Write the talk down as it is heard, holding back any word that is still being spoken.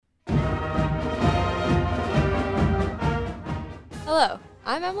Hello,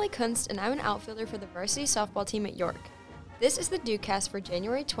 I'm Emily Kunst, and I'm an outfielder for the varsity softball team at York. This is the Dukecast for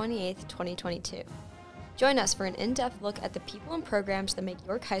January 28th, 2022. Join us for an in-depth look at the people and programs that make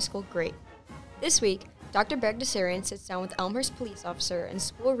York High School great. This week, Dr. Bagdasarian sits down with Elmhurst Police Officer and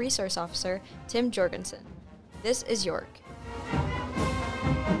School Resource Officer Tim Jorgensen. This is York.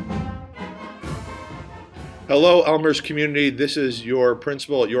 Hello, Elmhurst community. This is your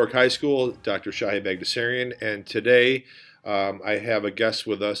principal at York High School, Dr. Shahi Bagdasarian, and today I have a guest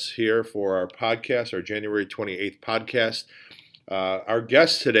with us here for our podcast, our January 28th podcast. Our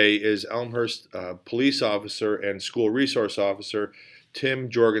guest today is Elmhurst Police Officer and School Resource Officer Tim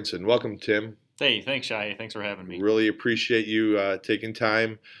Jorgensen. Welcome, Tim. Hey, thanks, Shahi. Thanks for having me. Really appreciate you taking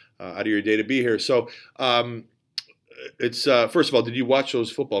time out of your day to be here. So, it's first of all, did you watch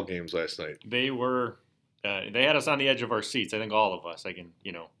those football games last night? They had us on the edge of our seats. I think all of us.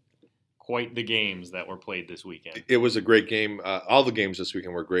 Quite the games that were played this weekend. It was a great game. All the games this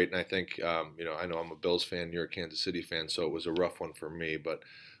weekend were great, and I think I know I'm a Bills fan, you're a Kansas City fan, so it was a rough one for me, but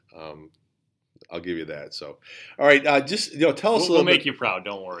I'll give you that. So, all right, tell us a little bit. We'll make you proud.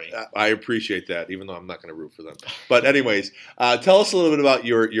 Don't worry. I appreciate that, even though I'm not going to root for them. But anyways, tell us a little bit about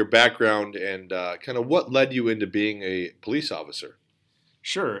your background and kind of what led you into being a police officer.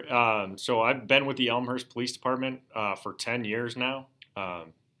 Sure. So I've been with the Elmhurst Police Department for 10 years now.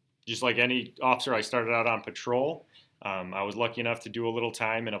 Just like any officer, I started out on patrol. I was lucky enough to do a little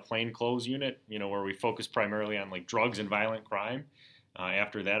time in a plainclothes unit, where we focused primarily on like drugs and violent crime.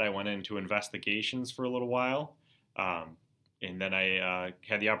 After that, I went into investigations for a little while. And then I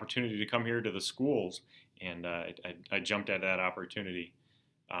had the opportunity to come here to the schools, and I jumped at that opportunity.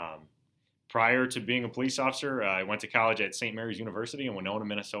 Prior to being a police officer, I went to college at St. Mary's University in Winona,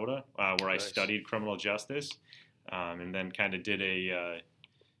 Minnesota, where Nice. I studied criminal justice, and then kind of did a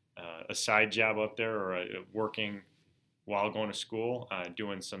side job up there, or working while going to school,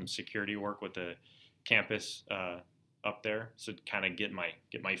 doing some security work with the campus up there, so to kind of get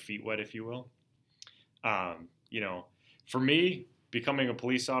my feet wet, if you will. For me, becoming a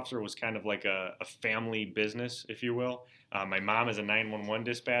police officer was kind of like a family business, if you will. My mom is a 911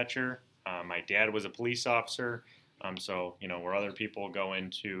 dispatcher. My dad was a police officer. So where other people go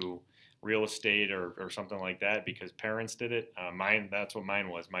into real estate or something like that because parents did it, that's what mine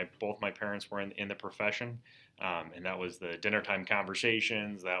was. Both my parents were in the profession, and that was the dinner time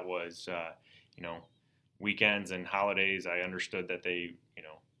conversations. That was weekends and holidays. I understood that they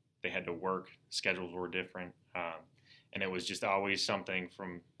had to work. Schedules were different, and it was just always something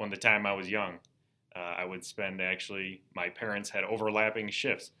from when the time I was young. I would spend my parents had overlapping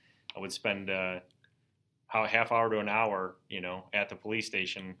shifts. I would spend half hour to an hour, at the police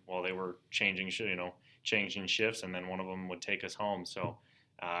station while they were changing shifts, and then one of them would take us home. So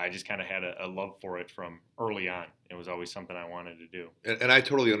I just kind of had a love for it from early on. It was always something I wanted to do. And I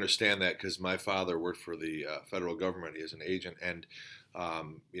totally understand that because my father worked for the federal government. He is an agent and,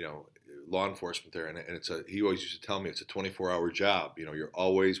 law enforcement there. And he always used to tell me it's a 24-hour job. You're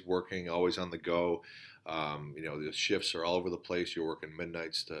always working, always on the go. The shifts are all over the place. You're working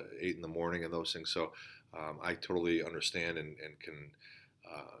midnights to 8 in the morning and those things. So I totally understand and can,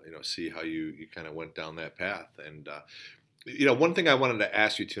 see how you kind of went down that path. And, one thing I wanted to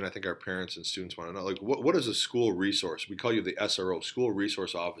ask you too, and I think our parents and students want to know, like, what is a school resource? We call you the SRO, School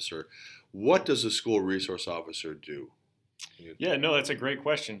Resource Officer. What does a school resource officer do? Yeah, no, that's a great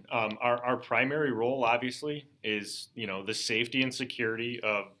question. Our primary role, obviously, is, the safety and security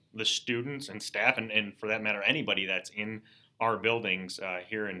of the students and staff, and for that matter, anybody that's in our buildings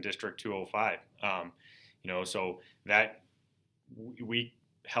here in District 205. So that we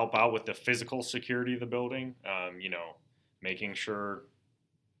help out with the physical security of the building, making sure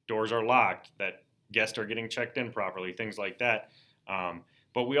doors are locked, that guests are getting checked in properly, things like that.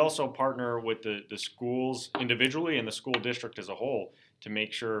 But we also partner with the schools individually and the school district as a whole to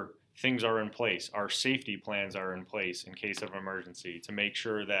make sure things are in place. Our safety plans are in place in case of emergency to make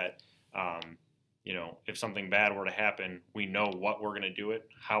sure that, if something bad were to happen, we know what we're going to do it,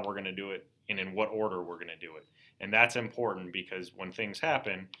 how we're going to do it, and in what order we're going to do it. And that's important because when things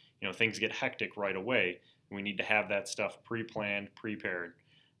happen, things get hectic right away. We need to have that stuff pre-planned, prepared,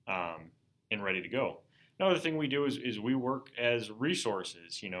 and ready to go. Another thing we do is we work as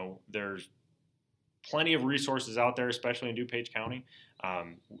resources. There's plenty of resources out there, especially in DuPage County.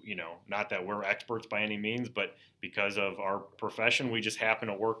 Not that we're experts by any means, but because of our profession, we just happen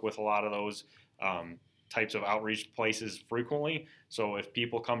to work with a lot of those types of outreach places frequently. So if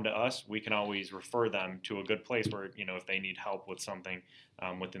people come to us, we can always refer them to a good place where, if they need help with something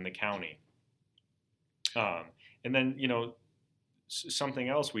within the county. And then, something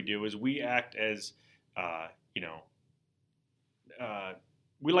else we do is we act as,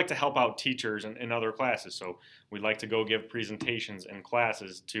 we like to help out teachers in other classes. So we like to go give presentations in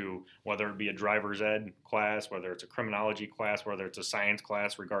classes to, whether it be a driver's ed class, whether it's a criminology class, whether it's a science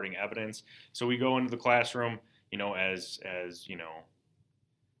class regarding evidence. So we go into the classroom, as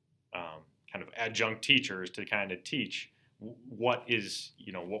kind of adjunct teachers to kind of teach what is,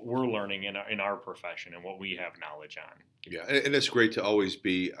 what we're learning in our profession and what we have knowledge on. Yeah, and it's great to always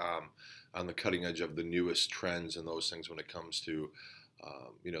be on the cutting edge of the newest trends and those things when it comes to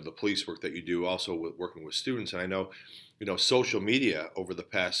the police work that you do, also with working with students. And I know, social media over the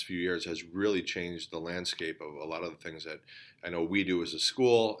past few years has really changed the landscape of a lot of the things that I know we do as a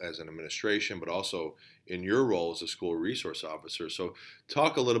school, as an administration, but also in your role as a school resource officer. So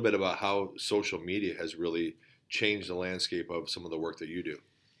talk a little bit about how social media has really changed the landscape of some of the work that you do.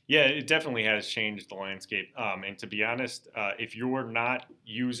 Yeah, it definitely has changed the landscape. And to be honest, if you're not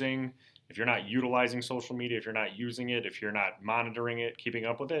utilizing social media, if you're not using it, if you're not monitoring it, keeping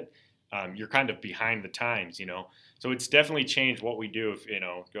up with it, you're kind of behind the times, So it's definitely changed what we do. If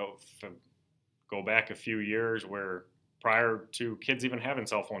go back a few years, where prior to kids even having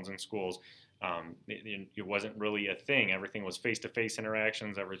cell phones in schools, it wasn't really a thing. Everything was face-to-face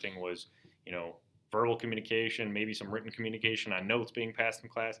interactions. Everything was, verbal communication, maybe some written communication on notes being passed in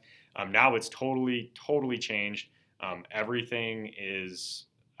class. Now it's totally changed. Everything is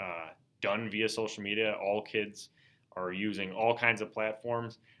done via social media. All kids are using all kinds of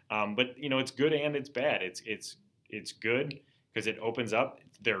platforms, but it's good and it's bad. It's good because it opens up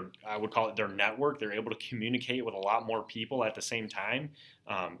I would call it their network. They're able to communicate with a lot more people at the same time,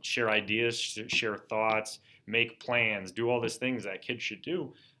 share ideas, share thoughts, make plans, do all these things that kids should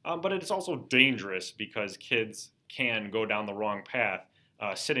do. But it's also dangerous because kids can go down the wrong path,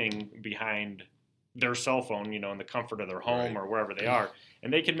 sitting behind their cell phone, in the comfort of their home or wherever they are.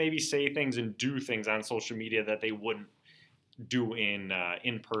 And they can maybe say things and do things on social media that they wouldn't do in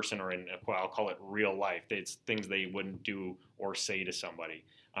person or in, I'll call it real life. It's things they wouldn't do or say to somebody.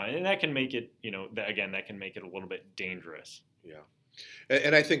 And that can make it, that can make it a little bit dangerous. Yeah.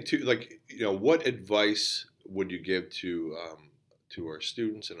 And I think too, what advice would you give to our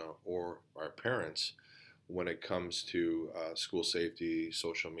students or our parents when it comes to school safety,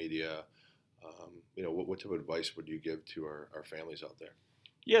 social media? What type of advice would you give to our families out there?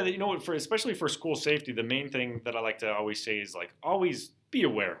 Yeah, especially for school safety, the main thing that I like to always say is always be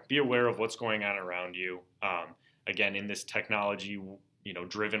aware. Be aware of what's going on around you. Again, in this technology,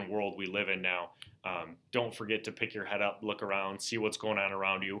 driven world we live in now, don't forget to pick your head up, look around, see what's going on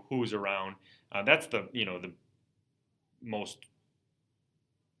around you, who's around. That's the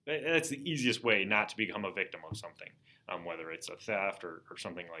easiest way not to become a victim of something, whether it's a theft or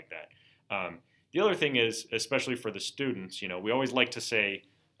something like that. The other thing is, especially for the students, we always like to say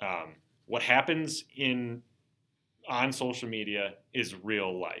what happens on social media is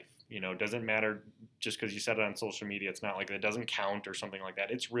real life. It doesn't matter just because you said it on social media. It's not like it doesn't count or something like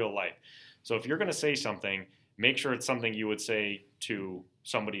that. It's real life. So if you're going to say something, make sure it's something you would say to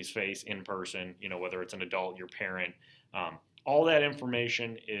somebody's face in person, whether it's an adult, your parent. All that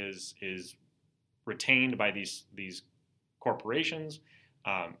information is retained by these corporations,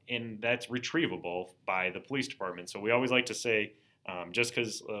 and that's retrievable by the police department. So we always like to say, just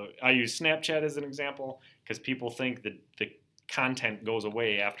because I use Snapchat as an example, because people think that the content goes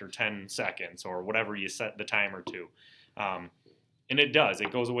away after 10 seconds or whatever you set the timer to. And it does.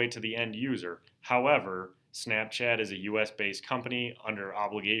 It goes away to the end user. However, Snapchat is a U.S.-based company under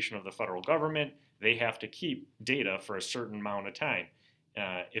obligation of the federal government. They have to keep data for a certain amount of time.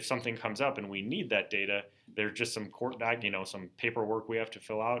 If something comes up and we need that data, there's just some some paperwork we have to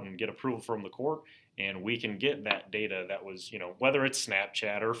fill out and get approval from the court, and we can get that data that was, whether it's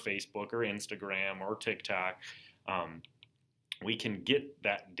Snapchat or Facebook or Instagram or TikTok, we can get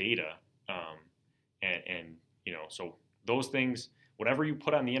that data, and so those things, whatever you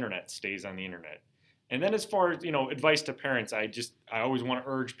put on the internet stays on the internet. And then as far as, advice to parents, I always want to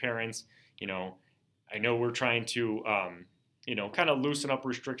urge parents, I know we're trying to, kind of loosen up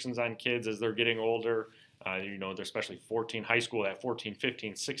restrictions on kids as they're getting older. They're especially high school, that 14,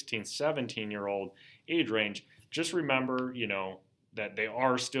 15, 16, 17-year-old age range. Just remember, that they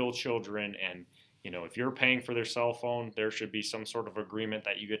are still children. And, if you're paying for their cell phone, there should be some sort of agreement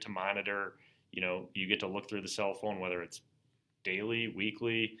that you get to monitor. You get to look through the cell phone, whether it's daily,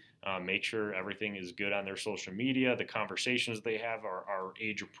 weekly, make sure everything is good on their social media. The conversations they have are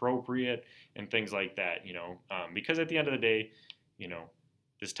age appropriate and things like that, because at the end of the day,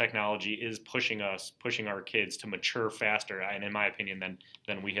 this technology is pushing our kids to mature faster, and in my opinion,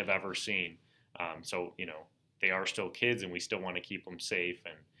 than we have ever seen. So, they are still kids, and we still want to keep them safe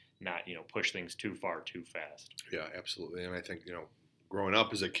and not push things too far too fast. Yeah, absolutely. And I think growing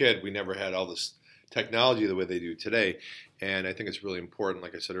up as a kid, we never had all this technology the way they do today, and I think it's really important,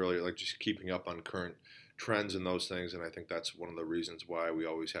 like I said earlier, like just keeping up on current trends and those things. And I think that's one of the reasons why we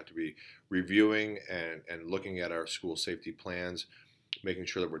always have to be reviewing and looking at our school safety plans, making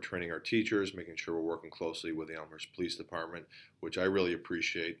sure that we're training our teachers, making sure we're working closely with the Elmhurst Police Department, which I really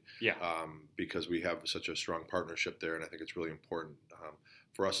appreciate. Yeah. Because we have such a strong partnership there, and I think it's really important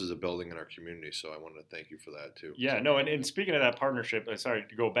for us as a building in our community. So I wanted to thank you for that too. Yeah, no, and speaking of that partnership, sorry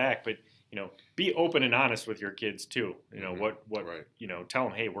to go back, but be open and honest with your kids too. What right. Tell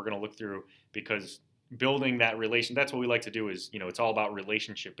them, hey, we're going to look through, because building that relation, that's what we like to do is, it's all about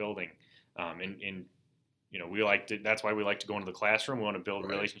relationship building. And we like to, that's why we like to go into the classroom. We want to build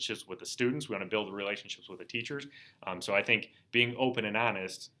relationships with the students. We want to build relationships with the teachers. So I think being open and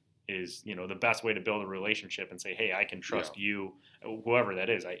honest is, the best way to build a relationship and say, hey, I can trust you, whoever that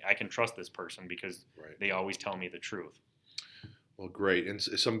is. I can trust this person because they always tell me the truth. Well, great. And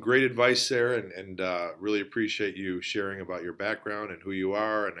some great advice there, and really appreciate you sharing about your background and who you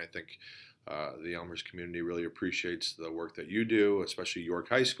are. And I think the Elmhurst community really appreciates the work that you do, especially York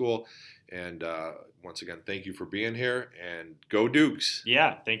High School. And once again, thank you for being here, and go Dukes.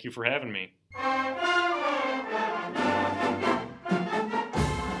 Yeah, thank you for having me.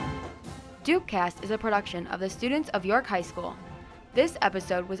 DukeCast is a production of the students of York High School. This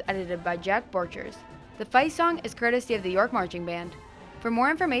episode was edited by Jack Borchers. The fight song is courtesy of the York Marching Band. For more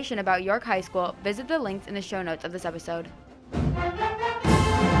information about York High School, visit the links in the show notes of this episode.